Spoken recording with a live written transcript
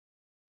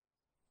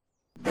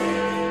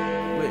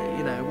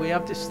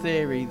have this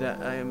theory that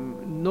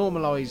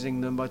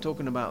normalising them by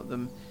talking about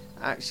them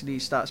actually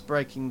starts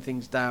breaking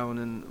things down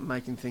and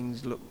making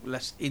things look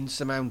less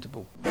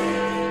insurmountable.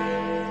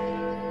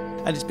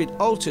 And it's been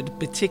altered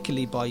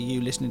particularly by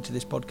you listening to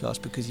this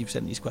podcast because you've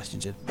sent these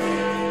questions in.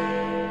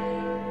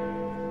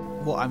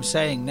 What I'm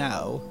saying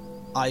now,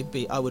 I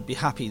would be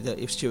happy that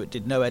if Stuart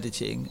did no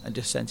editing and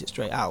just sent it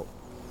straight out.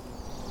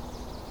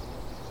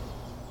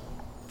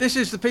 This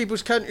is the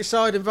People's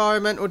Countryside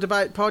Environmental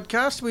Debate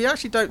Podcast. We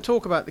actually don't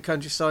talk about the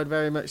countryside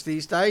very much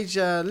these days.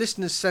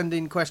 Listeners send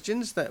in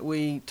questions that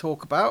we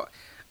talk about,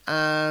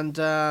 and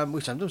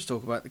we sometimes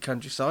talk about the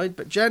countryside,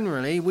 but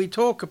generally we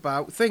talk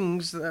about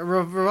things that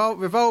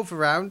revolve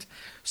around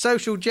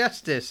social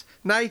justice,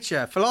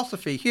 nature,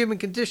 philosophy, human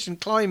condition,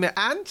 climate,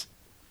 and...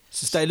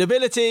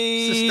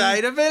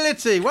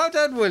 Sustainability! Well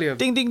done, William.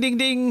 Ding, ding, ding,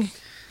 ding.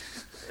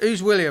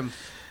 Who's William?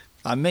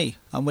 I'm me.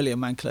 I'm William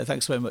Mankler.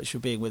 Thanks very much for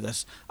being with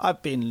us.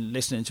 I've been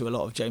listening to a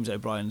lot of James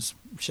O'Brien's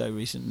show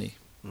recently.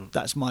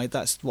 That's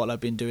what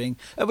I've been doing.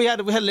 We had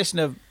a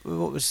listener.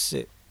 What was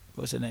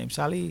her name?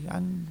 Sally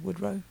Ann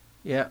Woodrow.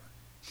 Yeah.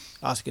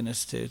 Asking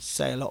us to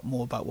say a lot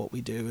more about what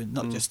we do, and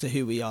not just to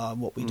who we are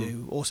and what we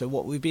do, also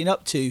what we've been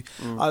up to.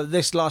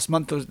 This last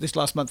month,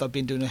 I've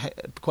been doing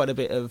quite a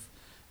bit of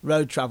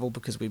road travel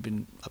because I've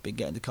been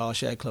getting the car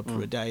share club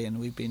for a day, and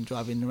we've been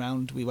driving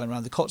around. We went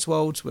around the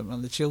Cotswolds, went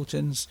around the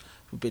Chilterns.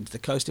 We've been to the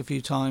coast a few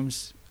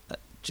times.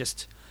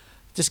 Just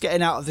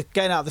getting out of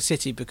the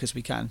city because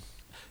we can.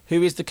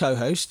 Who is the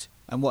co-host,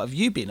 and what have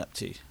you been up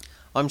to?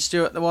 I'm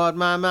Stuart the Wild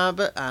Man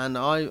Marbert, and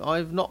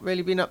I've not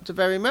really been up to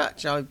very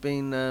much. I've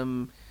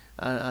been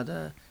had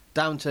a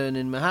downturn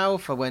in my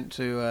health. I went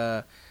to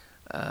a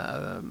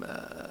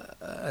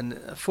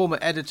former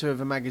editor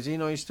of a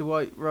magazine I used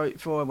to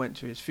write for. I went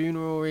to his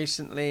funeral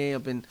recently.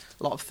 I've been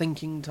a lot of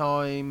thinking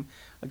time.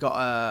 I got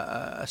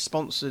a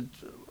sponsored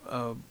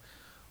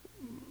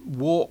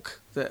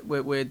walk that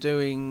we're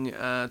doing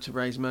to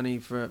raise money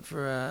for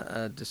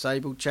a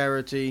disabled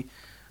charity.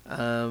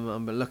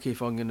 I'm lucky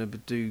if I'm going to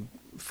do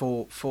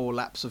four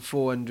laps of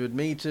 400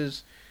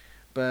 metres,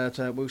 but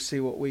we'll see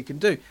what we can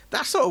do.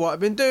 That's sort of what I've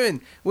been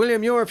doing.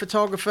 William, you're a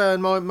photographer,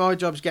 and my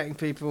job's getting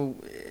people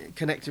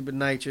connected with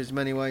nature as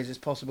many ways as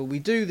possible. We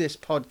do this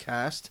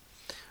podcast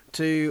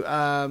to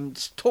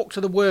talk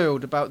to the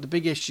world about the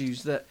big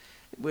issues that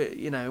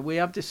we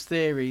have this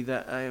theory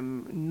that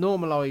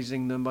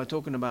normalising them by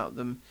talking about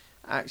them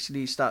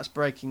actually starts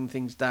breaking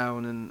things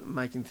down and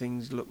making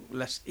things look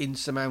less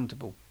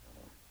insurmountable.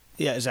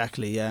 Yeah,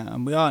 exactly. Yeah,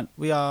 and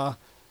we are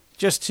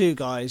just two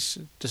guys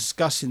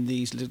discussing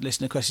these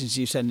listener questions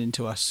you send in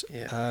to us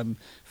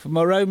from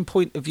our own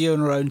point of view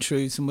and our own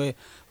truths, and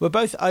we're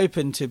both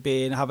open to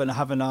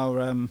having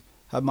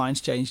our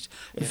minds changed.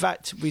 In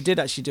fact, we did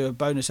actually do a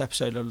bonus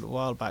episode a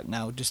while back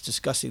now, just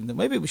discussing them.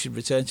 Maybe we should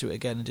return to it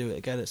again and do it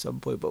again at some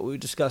point. But we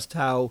discussed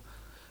how,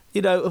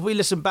 if we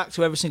listen back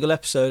to every single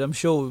episode, I'm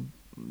sure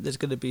there's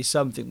going to be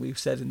something we've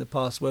said in the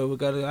past where we're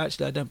going to,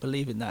 actually, I don't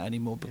believe in that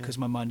anymore because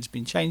my mind has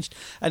been changed,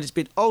 and it's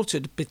been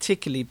altered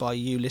particularly by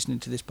you listening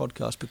to this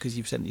podcast because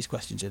you've sent these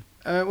questions in.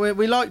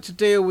 We like to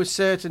deal with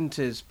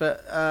certainties,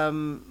 but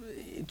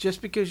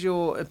just because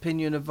your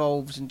opinion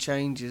evolves and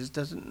changes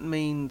doesn't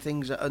mean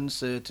things are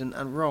uncertain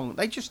and wrong.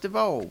 They just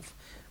evolve,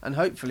 and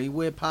hopefully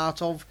we're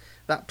part of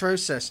that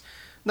process.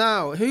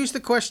 Now, who's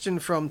the question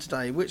from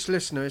today? Which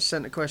listener has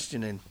sent a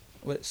question in?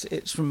 Well,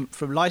 it's from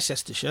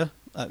Leicestershire.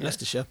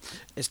 Leicestershire.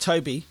 It's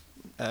Toby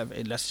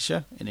in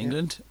Leicestershire, in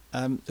England.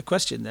 The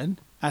question then,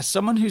 as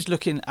someone who's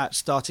looking at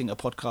starting a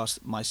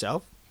podcast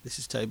myself, this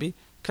is Toby,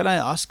 can I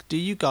ask, do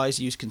you guys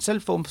use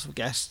consent forms for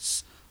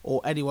guests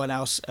or anyone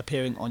else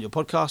appearing on your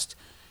podcast?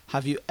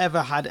 Have you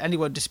ever had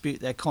anyone dispute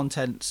their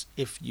contents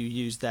if you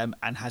use them,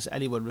 and has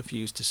anyone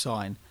refused to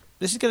sign?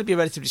 This is going to be a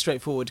relatively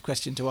straightforward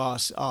question to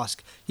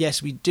ask.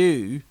 Yes, we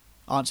do.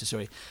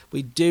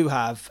 We do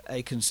have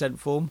a consent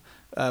form.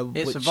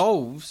 It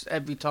evolves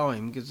every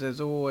time because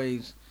there's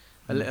always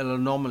a little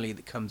anomaly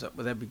that comes up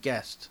with every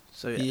guest.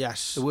 So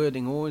yes, the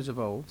wording always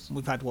evolves.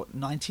 We've had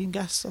 19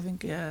 guests, I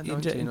think. Yeah,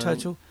 in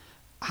total.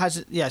 We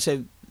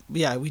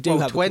do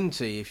have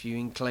 20 if you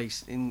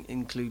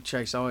include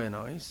Chase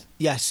Ironise.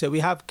 Yes, so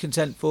we have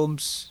consent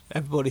forms.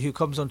 Everybody who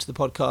comes onto the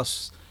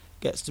podcast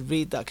gets to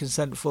read that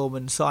consent form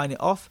and sign it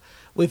off.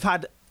 We've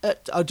had.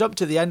 I'll jump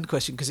to the end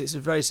question because it's a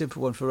very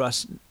simple one for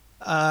us.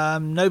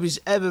 Nobody's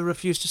ever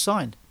refused to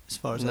sign, as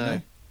far as I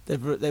know.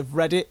 They've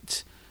read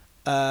it.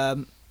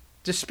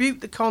 Dispute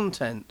the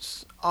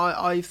contents.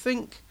 I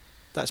think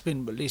that's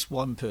been at least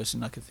one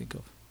person I can think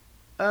of.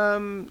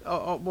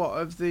 What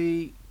of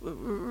the?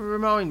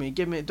 Remind me.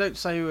 Give me. Don't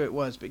say who it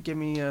was, but give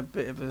me a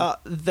bit of a.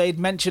 They'd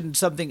mentioned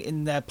something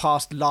in their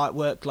past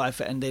work life,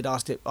 and they'd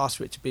asked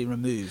for it to be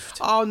removed.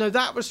 Oh no,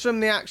 that was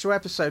from the actual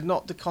episode,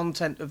 not the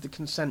content of the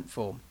consent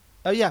form.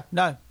 Oh yeah,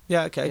 no,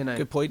 yeah, okay,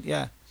 good point.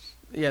 Yeah.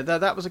 Yeah,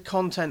 that was a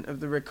content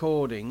of the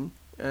recording,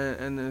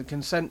 and the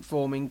consent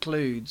form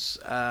includes,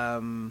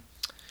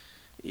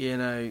 you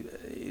know,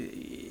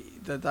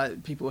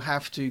 that people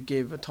have to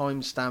give a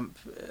timestamp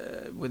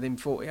within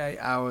 48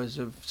 hours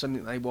of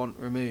something they want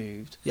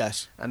removed.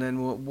 Yes. And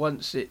then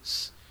once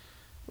it's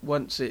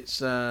but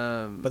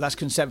that's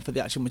consent for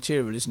the actual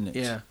material, isn't it?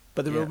 Yeah.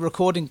 But the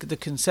recording, the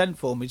consent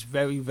form is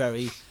very,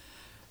 very...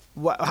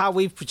 how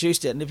we've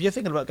produced it, and if you're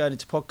thinking about going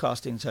into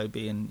podcasting,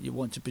 Toby, and you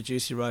want to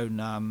produce your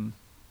own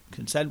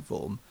consent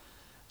form,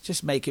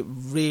 just make it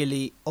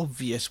really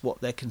obvious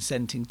what they're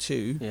consenting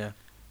to. Yeah.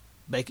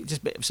 Make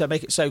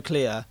it so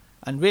clear.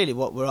 And really,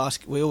 what what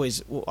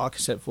our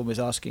consent form is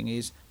asking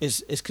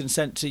is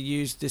consent to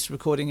use this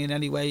recording in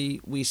any way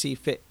we see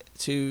fit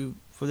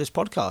for this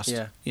podcast.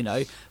 Yeah. You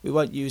know, we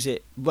won't use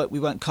it, but we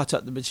won't cut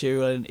up the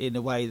material in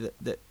a way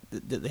that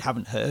they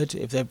haven't heard.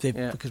 If they've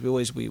because we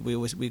always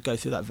go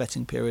through that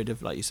vetting period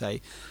of, like you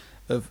say,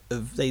 of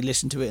they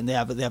listen to it and they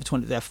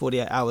have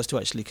 48 hours to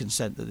actually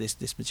consent that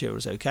this material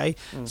is okay.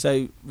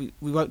 So we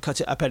won't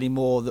cut it up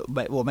anymore.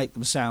 That will make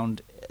them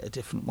sound a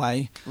different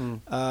way.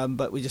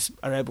 But we just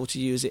are able to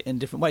use it in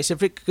different ways. So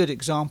a good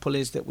example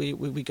is that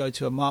we go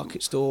to a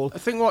market stall. I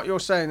think what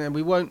you're saying then,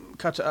 we won't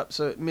cut it up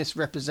so it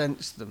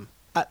misrepresents them.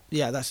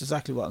 Yeah, that's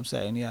exactly what I'm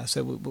saying. Yeah,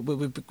 so we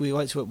went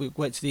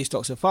to the East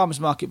Oxford Farmers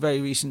Market very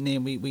recently,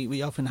 and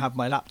we often have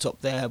my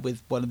laptop there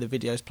with one of the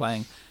videos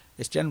playing.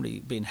 It's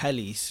generally been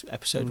Helly's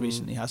episode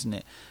recently, hasn't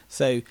it?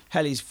 So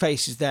Helly's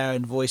face is there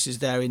and voice is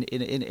there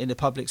in a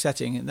public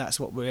setting, and that's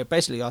what we're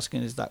basically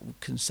asking, is that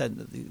consent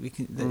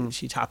that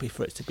she's happy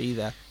for it to be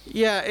there.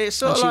 Yeah, it's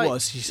sort of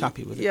like... she's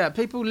happy with it. Yeah,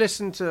 people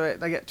listen to it,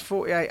 they get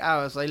 48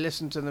 hours, they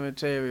listen to the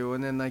material,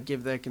 and then they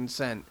give their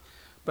consent.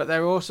 But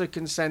they're also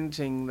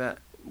consenting that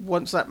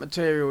once that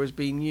material has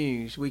been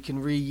used, we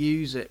can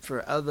reuse it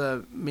for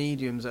other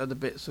mediums, other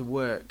bits of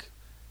work,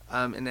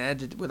 and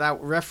edit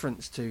without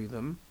reference to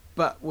them.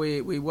 But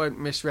we won't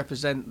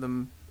misrepresent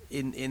them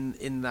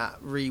in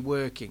that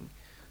reworking.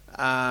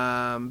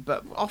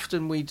 But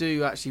often we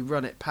do actually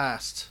run it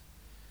past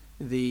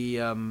the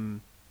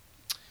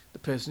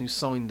person who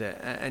signed it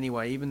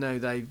anyway, even though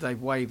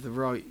they've waived the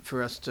right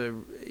for us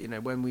to,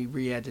 when we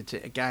re-edit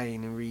it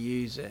again and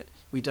reuse it,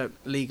 we don't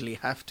legally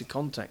have to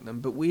contact them,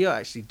 but we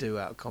actually do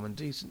out of common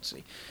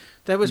decency.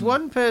 There was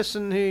one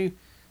person who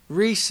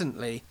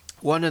recently,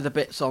 one of the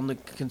bits on the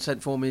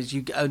consent form is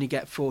you only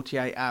get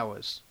 48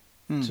 hours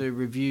to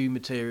review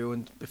material,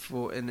 and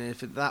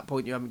if at that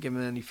point you haven't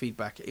given any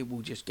feedback, it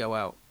will just go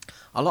out.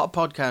 A lot of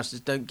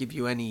podcasters don't give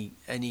you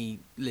any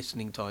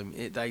listening time.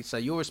 They say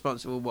you're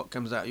responsible for what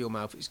comes out of your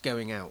mouth, it's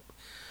going out.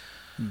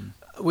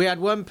 We had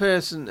one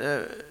person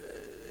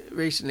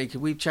recently,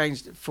 because we've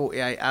changed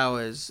 48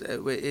 hours.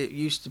 It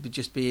used to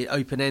just be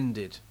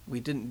open-ended. We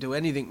didn't do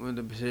anything with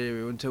the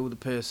material until the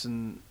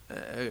person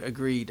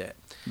agreed it.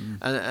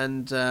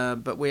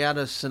 But we had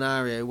a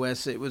scenario where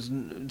it was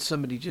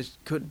somebody just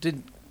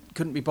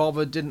couldn't be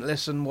bothered, didn't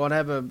listen,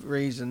 whatever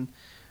reason,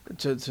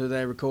 to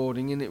their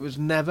recording, and it was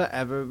never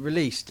ever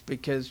released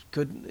because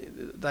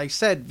they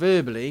said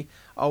verbally,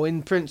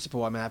 in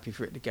principle I'm happy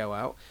for it to go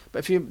out,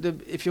 but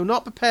if you're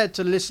not prepared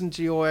to listen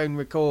to your own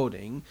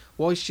recording,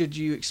 why should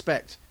you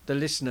expect the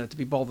listener to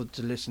be bothered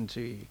to listen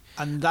to you?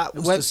 And that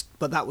was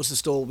that was the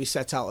stall we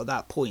set out at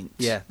that point.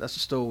 Yeah, that's the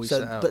stall we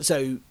set out. But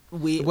so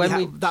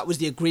that was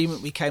the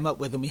agreement we came up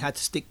with, and we had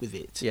to stick with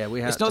it. Yeah,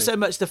 we had. It's not so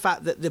much the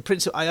fact that the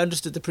principle. I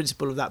understood the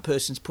principle of that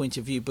person's point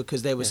of view,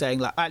 because they were saying,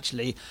 like,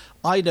 actually,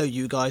 I know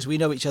you guys, we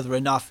know each other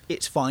enough.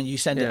 It's fine, you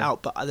send it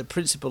out. But the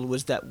principle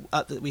was that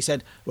we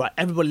said, right,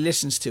 everybody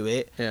listens to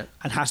it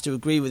and has to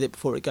agree with it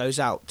before it goes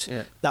out.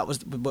 Yeah. That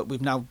was what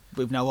we've now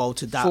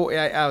altered that.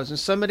 48 hours, and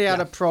somebody had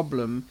a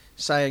problem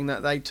saying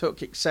that they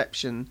took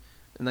exception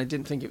and they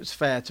didn't think it was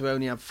fair to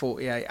only have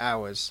 48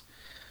 hours.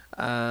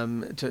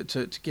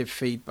 To give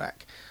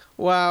feedback.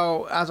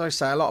 Well, as I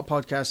say, a lot of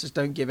podcasters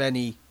don't give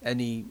any.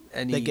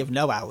 They give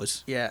no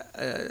hours. Yeah,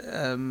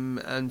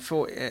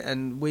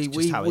 we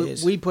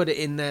put it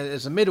in there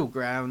as a middle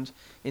ground,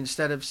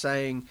 instead of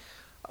saying,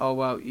 oh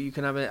well, you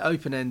can have it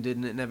open ended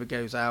and it never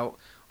goes out,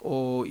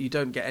 or you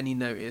don't get any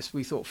notice.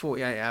 We thought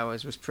 48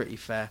 hours was pretty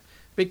fair,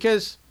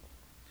 because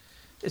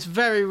it's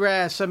very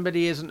rare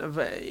somebody isn't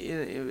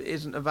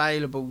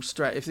available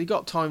straight. If they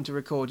got time to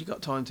record, you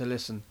got time to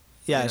listen.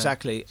 Yeah,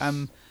 exactly.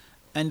 And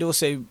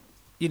also,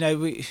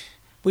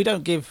 we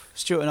don't give,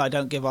 Stuart and I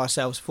don't give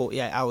ourselves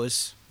 48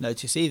 hours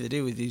notice either,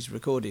 do we, with these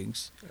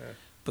recordings? Yeah.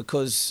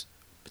 Because,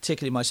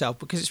 particularly myself,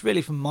 because it's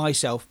really for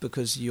myself,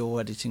 because you're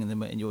editing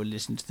them and you're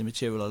listening to the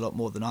material a lot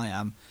more than I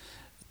am.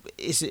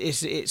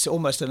 It's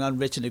almost an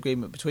unwritten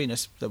agreement between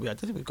us that I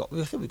think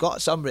we've got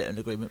some written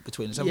agreement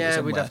between us. Yeah,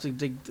 we'd have to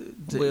dig.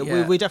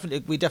 We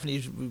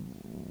definitely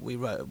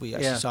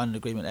actually signed an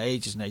agreement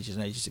ages and ages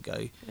and ages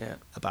ago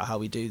about how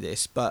we do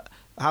this. But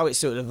how it's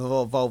sort of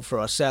evolved for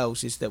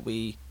ourselves is that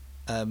we,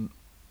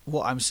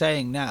 what I'm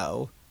saying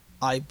now,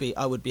 I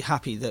would be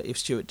happy that if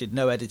Stuart did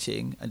no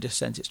editing and just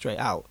sent it straight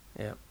out.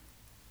 Yeah.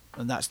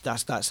 And that's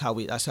how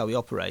we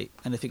operate.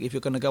 And I think if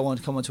you're going to come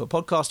onto a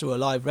podcast or a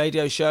live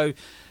radio show,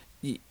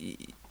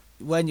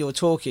 when you're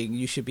talking,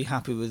 you should be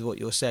happy with what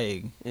you're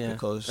saying,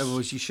 because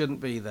otherwise you shouldn't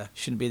be there.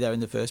 Shouldn't be there in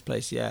the first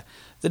place. Yeah.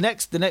 The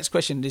next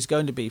question is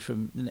going to be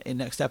in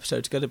next episode.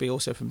 It's going to be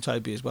also from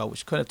Toby as well,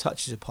 which kind of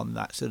touches upon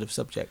that sort of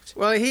subject.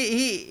 Well,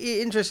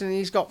 he interestingly,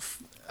 he's got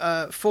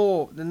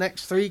 4. The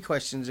next 3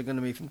 questions are going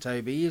to be from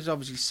Toby. He's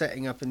obviously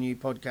setting up a new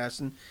podcast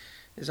and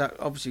is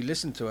obviously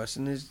listened to us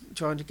and is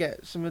trying to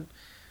get some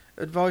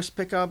advice,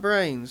 pick our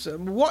brains.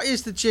 What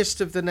is the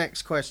gist of the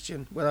next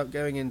question? Without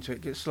going into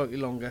it, get slightly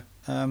longer.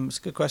 It's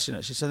a good question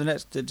actually. So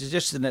the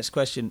gist of the next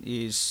question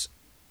is,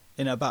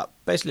 about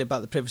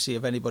the privacy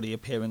of anybody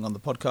appearing on the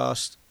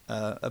podcast.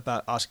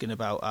 About asking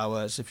about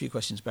there's a few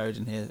questions buried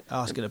in here.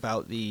 Asking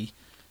about the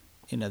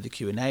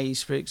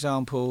Q&As, for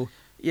example.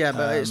 Yeah,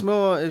 but it's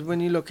more when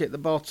you look at the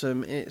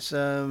bottom. It's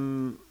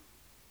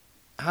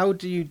how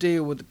do you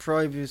deal with the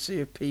privacy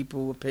of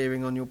people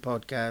appearing on your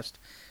podcast?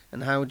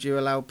 And how do you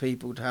allow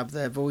people to have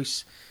their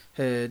voice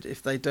heard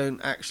if they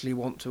don't actually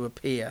want to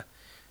appear?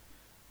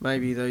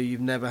 Maybe, though, you've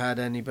never had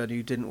anybody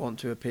who didn't want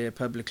to appear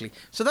publicly.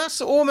 So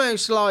that's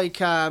almost like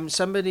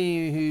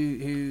somebody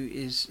who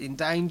is in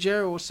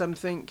danger or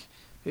something.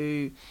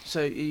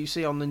 So you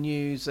see on the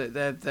news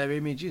that their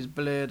image is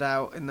blurred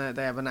out and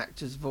they have an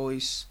actor's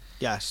voice.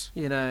 Yes.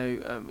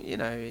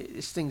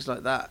 It's things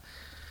like that.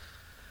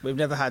 We've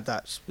never had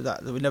that.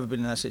 We've never been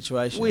in that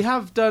situation. We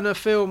have done a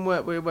film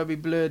where we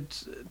blurred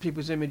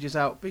people's images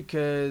out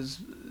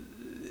because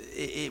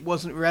it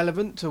wasn't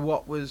relevant to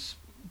what was.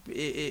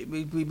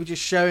 We were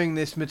just showing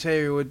this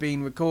material had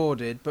been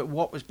recorded, but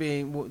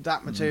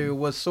that material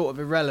was sort of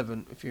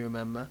irrelevant, if you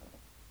remember.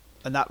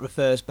 And that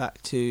refers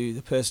back to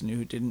the person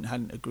who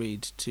hadn't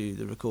agreed to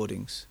the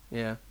recordings.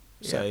 Yeah.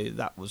 So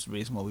that was the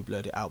reason why we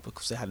blurred it out,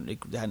 because they hadn't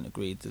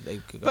agreed that they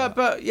could go out.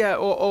 But yeah,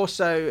 or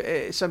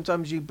also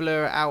sometimes you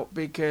blur it out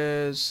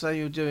because say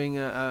you're doing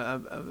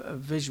a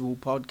visual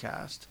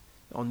podcast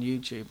on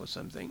YouTube or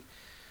something,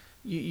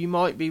 you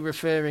might be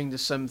referring to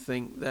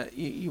something that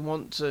you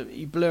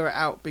blur it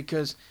out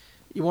because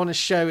you want to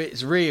show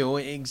it's real,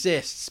 it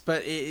exists,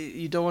 but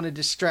you don't want to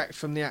distract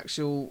from the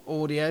actual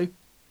audio.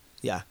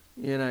 Yeah.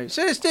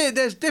 So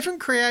there's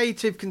different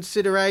creative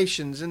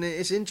considerations, and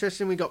it's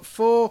interesting. We got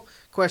 4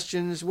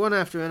 questions, one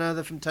after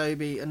another from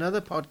Toby,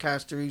 another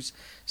podcaster who's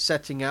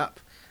setting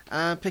up,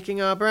 picking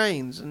our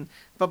brains.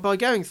 But by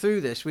going through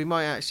this, we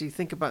might actually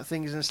think about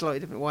things in a slightly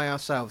different way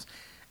ourselves.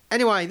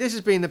 Anyway, this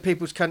has been the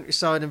People's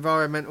Countryside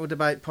Environmental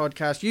Debate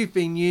Podcast. You've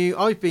been you,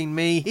 I've been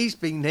me, he's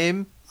been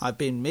him. I've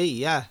been me,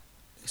 yeah.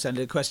 Send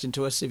a question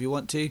to us if you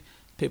want to,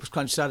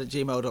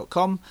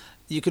 peoplescountryside@gmail.com.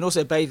 You can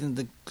also bathe in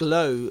the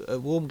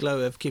warm glow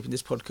of keeping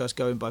this podcast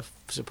going by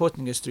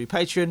supporting us through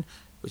Patreon,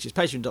 which is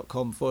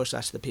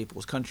patreon.com/The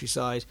People's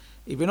Countryside.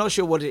 If you're not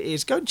sure what it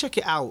is, go and check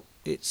it out.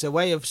 It's a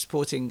way of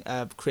supporting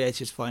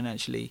creators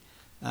financially,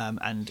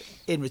 and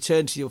in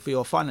return for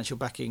your financial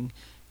backing,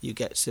 you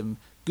get some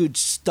good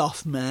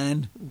stuff,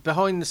 man.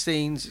 Behind the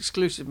scenes,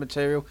 exclusive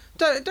material.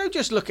 Don't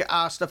just look at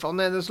our stuff on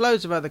there. There's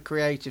loads of other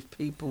creative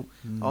people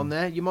on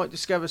there. You might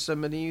discover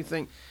somebody you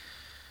think.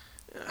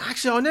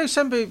 Actually, I know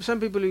some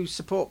people who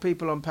support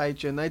people on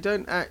Patreon. They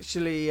don't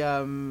actually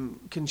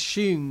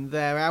consume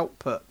their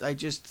output. They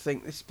just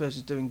think this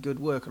person's doing good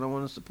work and I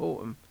want to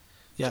support them.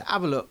 Yeah, so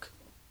have a look.